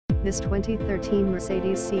This 2013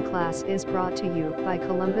 Mercedes C-Class is brought to you by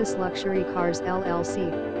Columbus Luxury Cars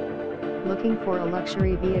LLC. Looking for a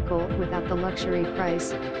luxury vehicle without the luxury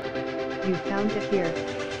price? You found it here.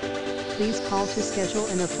 Please call to schedule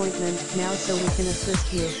an appointment now so we can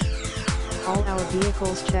assist you. All our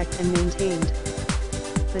vehicles checked and maintained.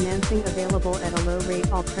 Financing available at a low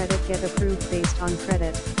rate. All credit get approved based on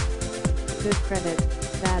credit. Good credit,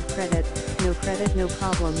 bad credit, no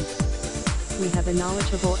problem. We have a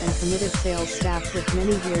knowledgeable and committed sales staff with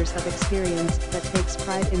many years of experience that takes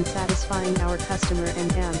pride in satisfying our customer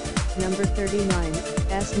and number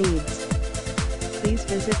 39's needs. Please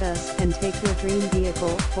visit us and take your dream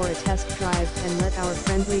vehicle for a test drive and let our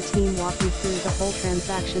friendly team walk you through the whole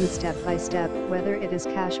transaction step by step. Whether it is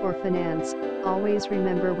cash or finance, always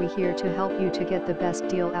remember we're here to help you to get the best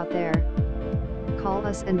deal out there. Call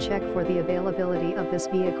us and check for the availability of this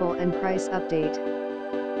vehicle and price update.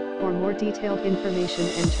 For more detailed information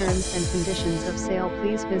and terms and conditions of sale,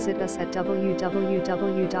 please visit us at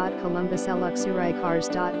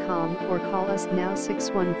www.columbusluxurycars.com or call us now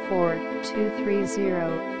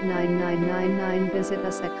 614-230-9999. Visit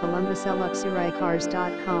us at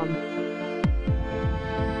columbusluxurycars.com.